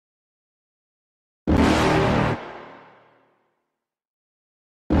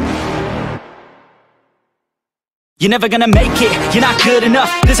You're never gonna make it, you're not good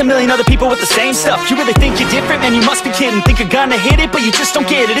enough. There's a million other people with the same stuff. You really think you're different? Man, you must be kidding. Think you're gonna hit it, but you just don't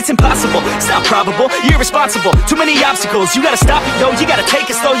get it. It's impossible, it's not probable, you're irresponsible. Too many obstacles, you gotta stop it, yo. You gotta take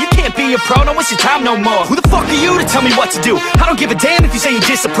it slow, you can't be a pro. Don't waste your time no more. Who the fuck are you to tell me what to do? I don't give a damn if you say you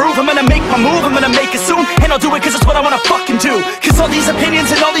disapprove. I'm gonna make my move, I'm gonna make it soon. And I'll do it cause it's what I wanna fucking do. Cause all these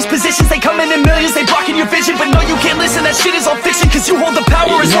opinions and all these positions, they come in millions, they blocking your vision. But no, you can't listen, that shit is all fiction. Cause you hold the power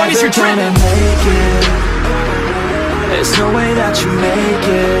as long as you're dreaming. There's no way that you make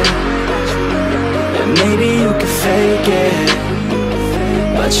it. And maybe you can fake it,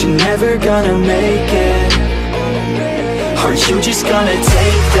 but you're never gonna make it. Aren't you just gonna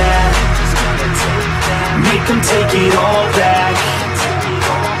take that? Make them take it all back.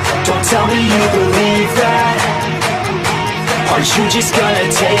 Don't tell me you believe that. Aren't you just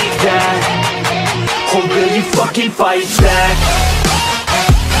gonna take that? Or will you fucking fight back?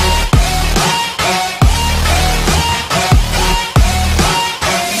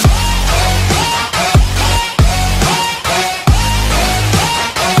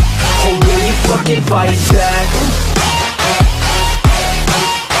 Fight back.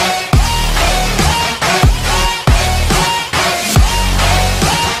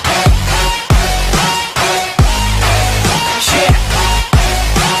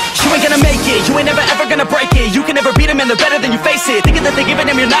 You ain't never ever gonna break it. You can never beat them and they're better than you face it. Thinking that they give a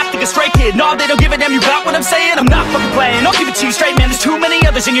damn, you're not thinking straight, kid. No, they don't give a damn, you got what I'm saying? I'm not fucking playing, I'll give it to you straight, man. There's too many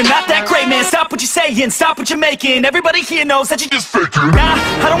others and you're not that great, man. Stop what you're saying, stop what you're making. Everybody here knows that you just faking. Nah,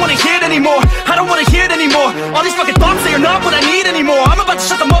 I don't wanna hear it anymore, I don't wanna hear it anymore. All these fucking thoughts, they are not what I need anymore. I'm about to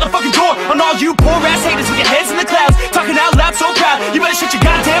shut the motherfucking door on all you poor ass haters with your heads in the clouds, talking out loud so proud. You better shut your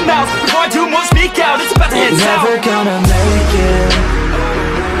goddamn mouth before I do more, speak out. It's about to head south. You're never gonna make it.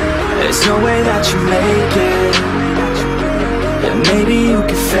 There's no way that you make it. And maybe you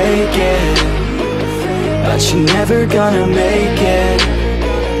can fake it, but you're never gonna make it.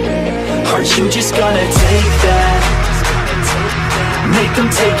 Aren't you just gonna take that? Make them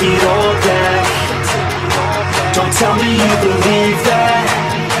take it all back. Don't tell me you believe that.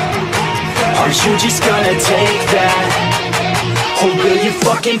 Aren't you just gonna take that? Or will you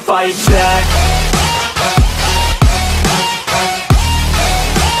fucking fight back?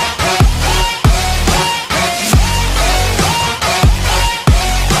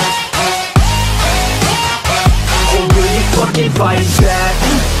 Fight back.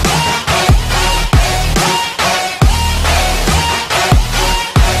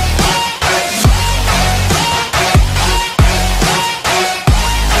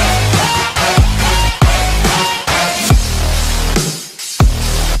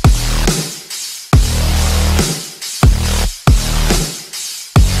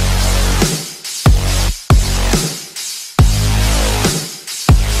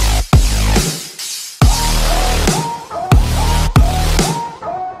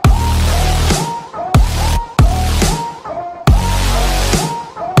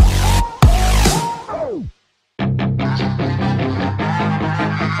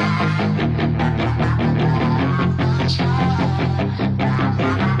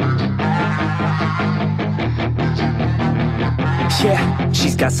 Yeah,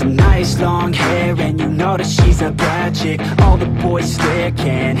 she's got some nice long hair, and you know that she's a bad chick. All the boys stare,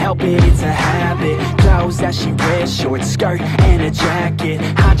 can't help it, it's a habit. Clothes that she wears, short skirt and a jacket.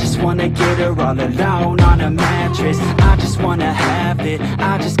 I just wanna get her all alone on a mattress. I just wanna have it,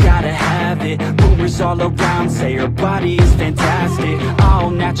 I just gotta have it. Rumors all around say her body is fantastic.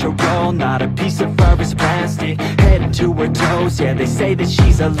 All natural, not a piece of fur is plastic. Head to her toes, yeah, they say that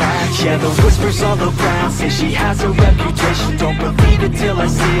she's a latch. Yeah, the whispers all around say she has a reputation. Don't believe it till I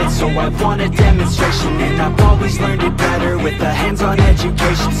see it, so I want a demonstration. And I've always learned it better with a hands-on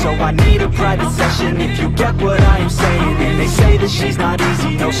education. So I need a private session, if you get what I am saying. And they say that she's not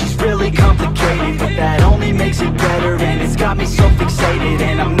easy, no, she's really complicated. But that only makes it better, and it's got me so fixated.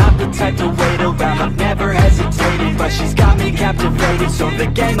 And I'm not the type to wait around, I've never hesitated. But she's got me captivated, so the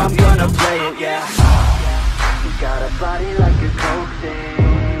game, I'm gonna play it, yeah. She's got a body like a coke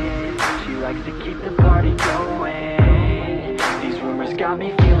thing. She likes to keep the party going. Rumors got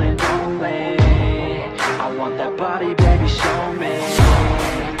me feeling lonely. I want that body, baby, show me.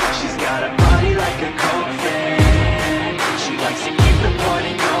 She's got a body like a coke fan. She likes to keep the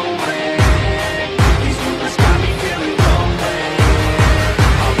party going. These rumors got me feeling lonely.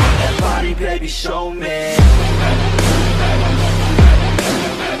 I want that body, baby, show me.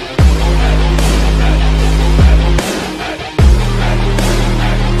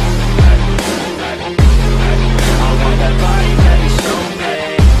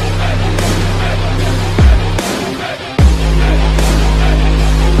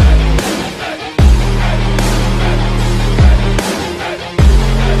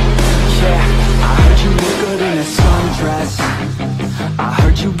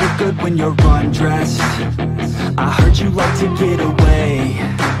 good when you're undressed. I heard you like to get away.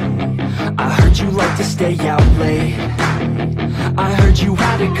 I heard you like to stay out late. I heard you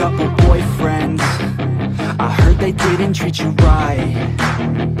had a couple boyfriends. I heard they didn't treat you right.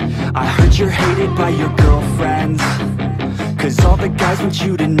 I heard you're hated by your girlfriends, 'cause all the guys want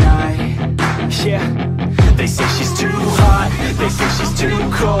you tonight. Yeah. They say she's too hot, they say she's too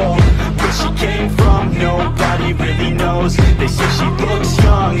cold. Where she came from, nobody really knows. They say she looks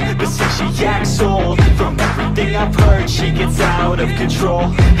young, but say she acts old. From everything I've heard, she gets out of control.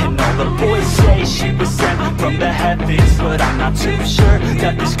 And all the boys say she was sent from the heavens, but I'm not too sure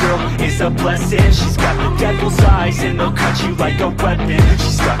that this girl is a blessing. She's got the devil's eyes and they'll cut you like a weapon.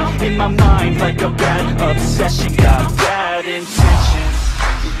 She's stuck in my mind like a bad obsession. Got bad intentions.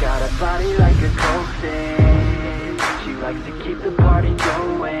 She's got a body like a coffin. She likes to keep the party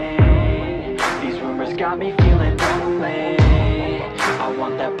going. These rumors got me feeling lonely. I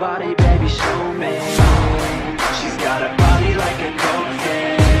want that body, baby, show me. She's got a body like a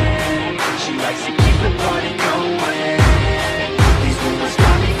coffin. She likes to keep the party going. These rumors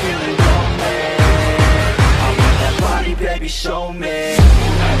got me feeling lonely. I want that body, baby, show me.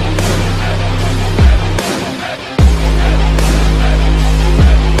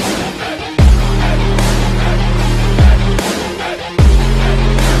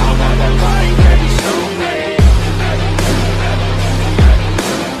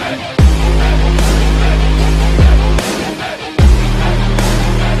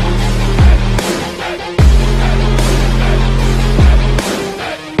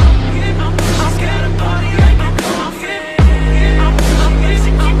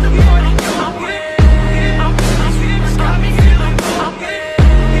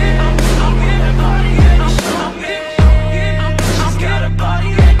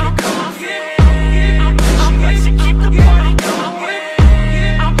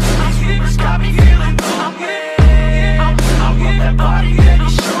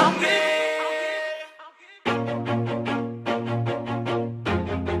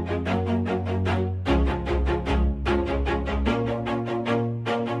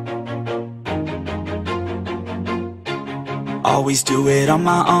 Always do it on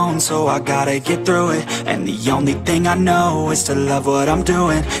my own, so I gotta get through it. And the only thing I know is to love what I'm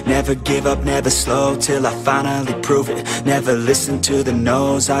doing. Never give up, never slow, till I finally prove it. Never listen to the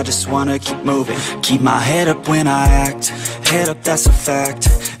no's, I just wanna keep moving. Keep my head up when I act, head up, that's a fact.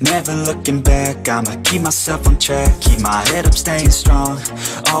 Never looking back, I'ma keep myself on track. Keep my head up, staying strong,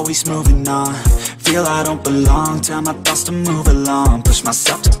 always moving on. Feel I don't belong, tell my thoughts to move along. Push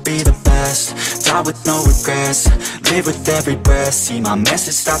myself to be the best, die with no regrets. Live with every breath, see my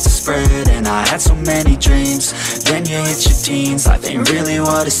message start to spread. And I had so many dreams, then you hit your teens. Life ain't really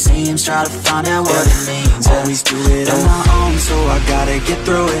what it seems, try to find out what it means. Always do it on my own, so I gotta get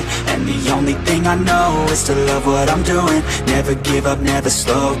through it. And the only thing I know is to love what I'm doing. Never give up, never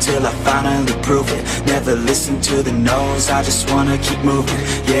slow, till I finally prove it. Never listen to the no's, I just wanna keep moving.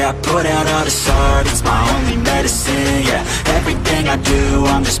 Yeah, I put out all this art, it's my only medicine. Yeah, everything I do,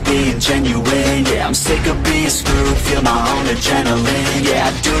 I'm just being genuine. Yeah, I'm sick of being screwed, feel my own adrenaline. Yeah,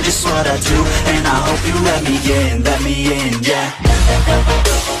 I do just what I do, and I hope you let me in, yeah.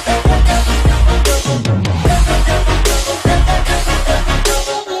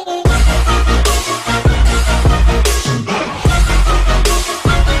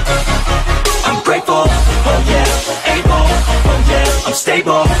 I'm grateful, oh yeah, able, oh yeah, I'm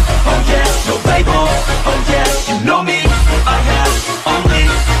stable, oh yeah, no label, oh yeah, you know me, I have only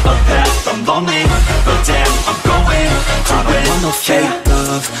a path, I'm lonely, but damn, I'm going to win. I don't want no fake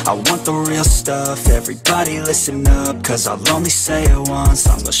love, I want the real stuff. Everybody listen up, cause I'll only say it once.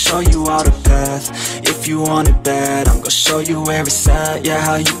 I'm gonna show you all the path, if you want it bad. I'm gonna show you where it's at, yeah,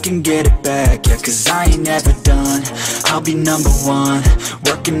 how you can get it back. Yeah, cause I ain't never done, I'll be number one.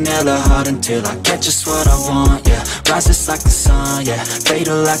 Working hella hard until I get just what I want, yeah. Rises like the sun, yeah,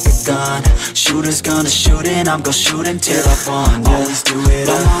 fatal like a gun. Shooter's gonna shoot and I'm gonna shoot until I won, yeah. Always do it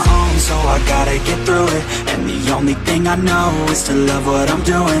on my own, so I gotta get through it. And the only thing I know is to love what I'm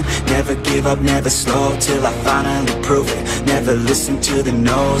doing. Never give up, never slow, till I finally prove it. Never listen to the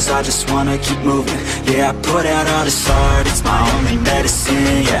no's, I just wanna keep moving. Yeah, I put out all this art, it's my only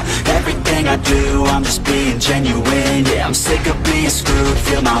medicine. Yeah, everything I do, I'm just being genuine. Yeah, I'm sick of being screwed,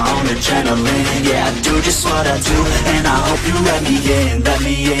 feel my own adrenaline. Yeah, I do just what I do, and I hope you let me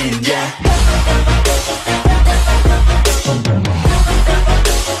in, yeah.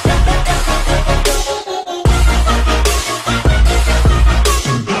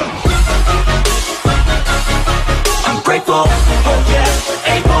 Grateful, oh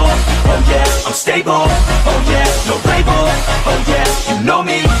yeah, able, oh yeah, I'm stable, oh yeah, no label, oh yeah, you know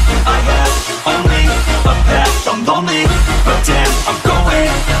me,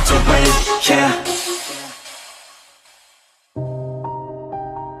 Yeah.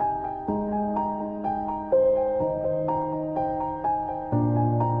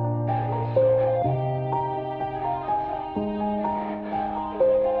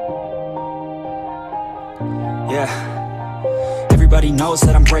 Yeah, everybody knows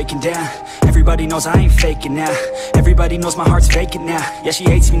that I'm breaking down. Everybody knows I ain't faking now. Everybody knows my heart's vacant now. Yeah, she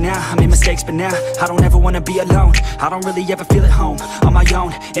hates me now, I made mistakes but now I don't ever wanna be alone. I don't really ever feel at home. On my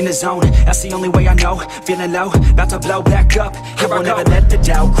own, in the zone, that's the only way I know. Feeling low, about to blow back up. I won't ever let the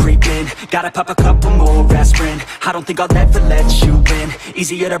doubt creep in. Gotta pop a couple more aspirin. I don't think I'll ever let you in.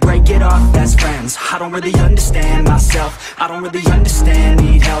 Easier to break it off best friends. I don't really understand myself. I don't really understand,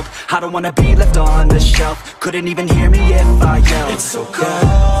 need help. I don't wanna be left on the shelf. Couldn't even hear me if I yelled. It's so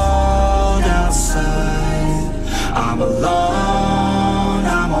cold outside, I'm alone,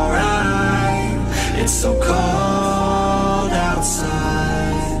 I'm alright. It's so cold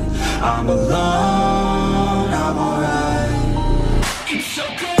outside, I'm alone, I'm alright. It's so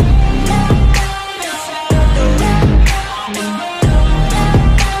cold.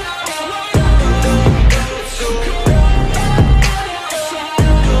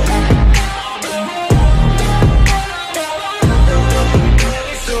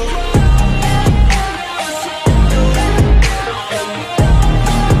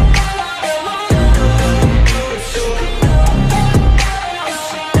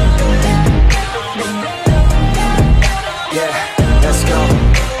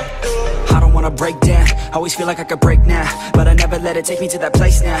 Break down, always feel like I could break now, but I never let it take me to that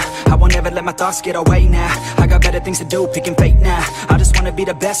place now. I won't ever let my thoughts get away now. I got better things to do, picking fate now. I just wanna be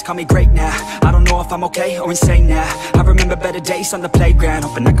the best, call me great now. I don't know if I'm okay or insane now. I remember better days on the playground,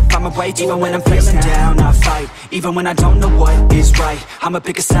 hoping I can find my way even when I'm feeling down. I fight, even when I don't know what is right. I'ma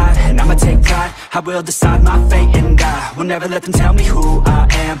pick a side, and I'ma take pride. I will decide my fate, and I will never let them tell me who I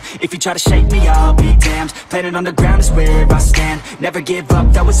am. If you try to shake me, I'll be damned. Planet on the ground is where I stand. Never give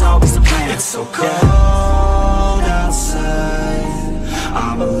up, that was always the plan. It's so cold outside,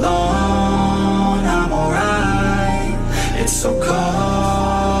 I'm alone, I'm alright. It's so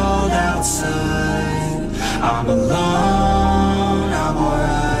cold outside, I'm alone, I'm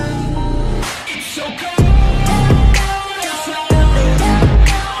alright. It's so cold.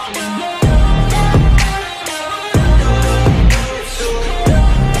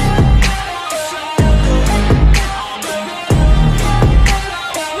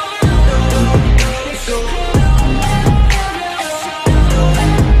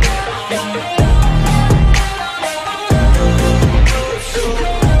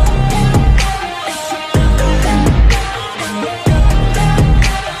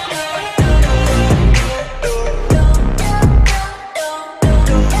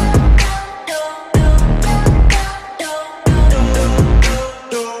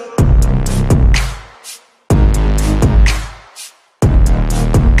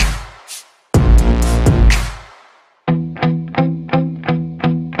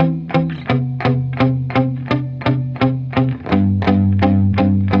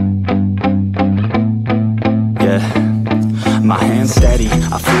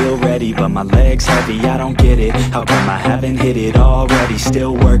 But my legs heavy, I don't get it. How come I haven't hit it already?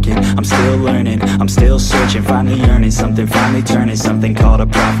 Still working, I'm still learning, I'm still searching. Finally earning something, finally turning something called a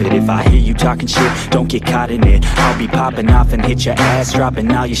profit. If I hear you talking shit, don't get caught in it. I'll be popping off and hit your ass,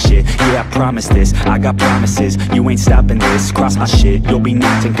 dropping all your shit. Yeah, I promise this, I got promises. You ain't stopping this, cross my shit, you'll be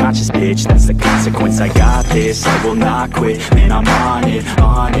knocked unconscious, bitch. That's the consequence, I got this, I will not quit. Man, I'm on it,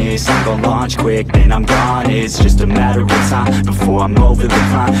 honest. I'm gonna launch quick, then I'm gone. It's just a matter of time before I'm over the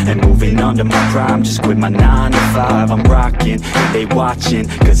climb and moving under my prime. Just quit my 9 to 5, I'm rocking, and they watching,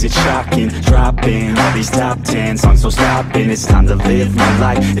 cause it's shocking. Dropping all these top 10 songs, so stopping. It's time to live my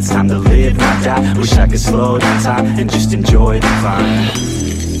life, it's time to live, not die. Wish I could slow down time and just enjoy the climb.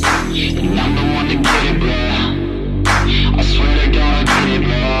 And I'm the one to get it, bro. I swear to God I get it,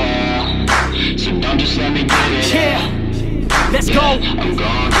 bro. So don't just let me get it. Yeah, let's go. I'm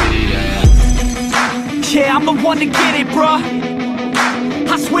gonna get it, yeah. Yeah, I'm the one to get it, bro.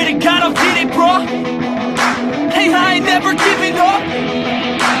 I swear to God I'll get it, bro. Hey, I ain't never giving up.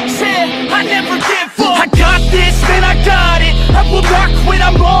 Said I never give up. I got this, man, I got it. I will not quit,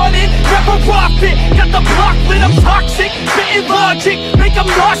 I'm on it. Never off it. Got the block lit, I'm toxic. Spitting logic, make them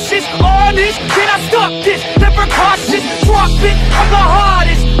nauseous. Honest, can I stop this? Never cautious, drop it. I'm the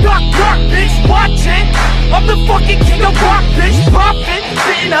hardest. Knock, knock, bitch, watch it. I'm the fucking king of rock, bitch. Poppin',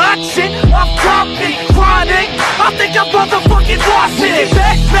 spitting hot shit. Off topic, chronic. I think I'm motherfucking lost it.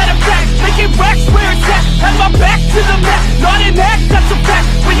 Back, matter of fact, making racks where it's at. Have my back to the mat, not an act, that's a fact.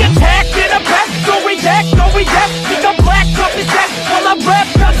 We attack in a back, don't react, don't react. Think I'm black, up his ass while I rap,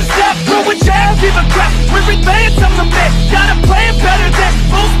 bout to step, throw it even grasp. We're advanced, I'm the man. Got a plan better than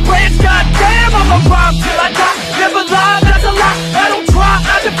most plans. Goddamn, I'ma rhyme till I die. Never lie, that's a lie. I don't try,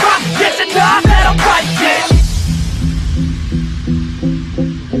 I defy. Can't deny that I'm right, yeah.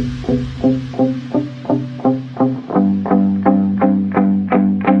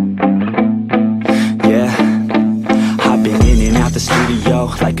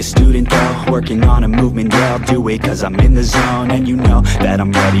 Like a student though, working on a movement, yeah, I'll do it cause I'm in the zone. And you know that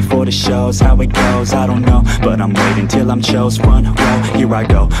I'm ready for the shows. How it goes, I don't know, but I'm waiting till I'm chose. Front row, here I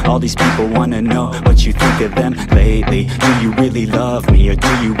go. All these people wanna know what you think of them lately. Do you really love me or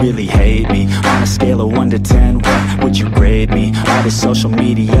do you really hate me? On a scale of 1 to 10, what would you grade me? All this social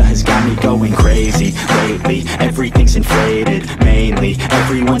media has got me going crazy lately. Everything's inflated, mainly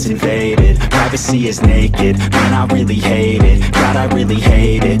everyone's invaded. Privacy is naked, man, I really hate it. God, I really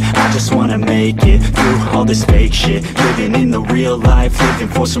hate it. I just wanna make it through all this fake shit. Living in the real life, living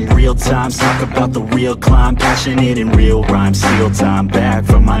for some real times. Talk about the real climb, passionate in real rhymes. Steal time back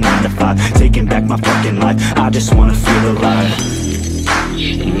from my 9 to 5, taking back my fucking life. I just wanna feel alive.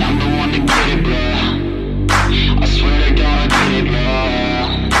 And I'm the one to get it, bro. I swear to God, I get it,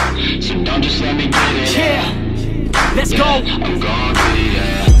 bro. So don't just let me get it. Yeah, let's go. I'm gon' get it,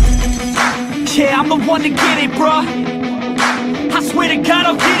 yeah. Yeah, I'm the one to get it, bruh. I swear to God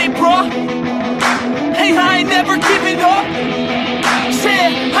I'll get it, bruh. Hey, I ain't never giving up.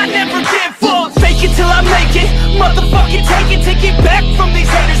 Yeah, I never give up. Fake it till I make it. Motherfucking take it back from these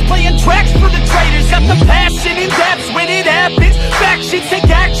haters. Playing tracks for the traitors. Got the passion and that's when it happens. Factions take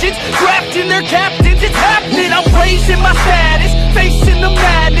actions, drafting their captains. It's happening, I'm raising my status. Facing the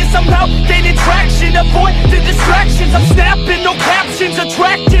madness, I'm out gaining traction. Avoid the distractions, I'm snapping, no captions.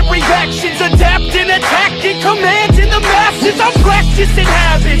 Attracting reactions, adapting, attacking, commanding the masses. I'm practicing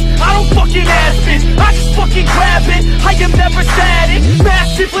habits, I don't fucking ask bitch. I just fucking grab it, I am never static.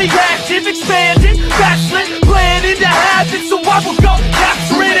 Massively active, expanding, backslid, planning to have it. So I will go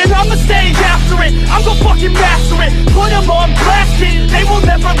capture it and I'ma stay after it. I'm gon' fucking master it, put them on blast it. They will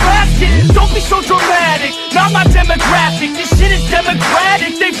never last it, don't be so dramatic. Not my demographic, this shit is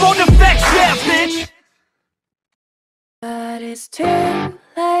democratic. They vote effects, yeah bitch. But it's too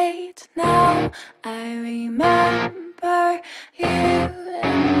late now. I remember you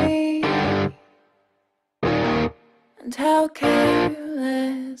and me, and how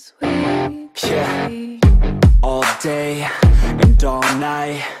careless we be. All day and all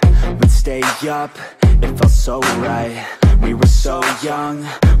night, we'd stay up, it felt so right. We were so young,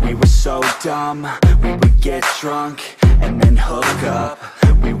 we were so dumb. We would get drunk and then hook up.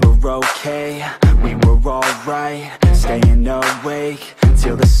 We were okay, we were alright. Staying awake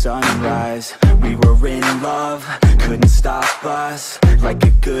till the sunrise. We were in love, couldn't stop us. Like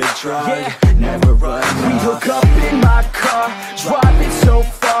a good drug, never run off. We hook up in my car, driving so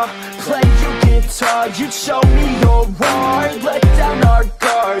far. Play your guitar, you'd show me your art. Let down our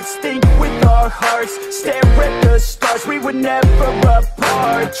guards, think with our hearts. Stare at the stars, we were never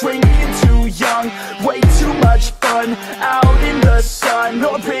apart. Drinking too young, way too much fun. Out in the sun,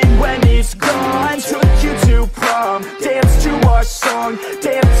 open when it's gone. Took you to prom, dance to our song.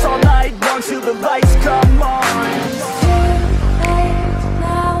 Dance all night long till the lights come on.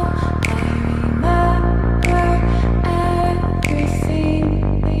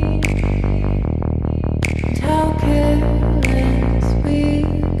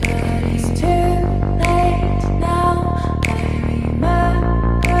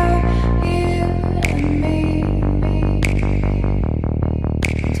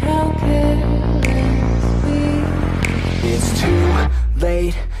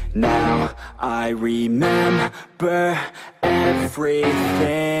 Now I remember everything.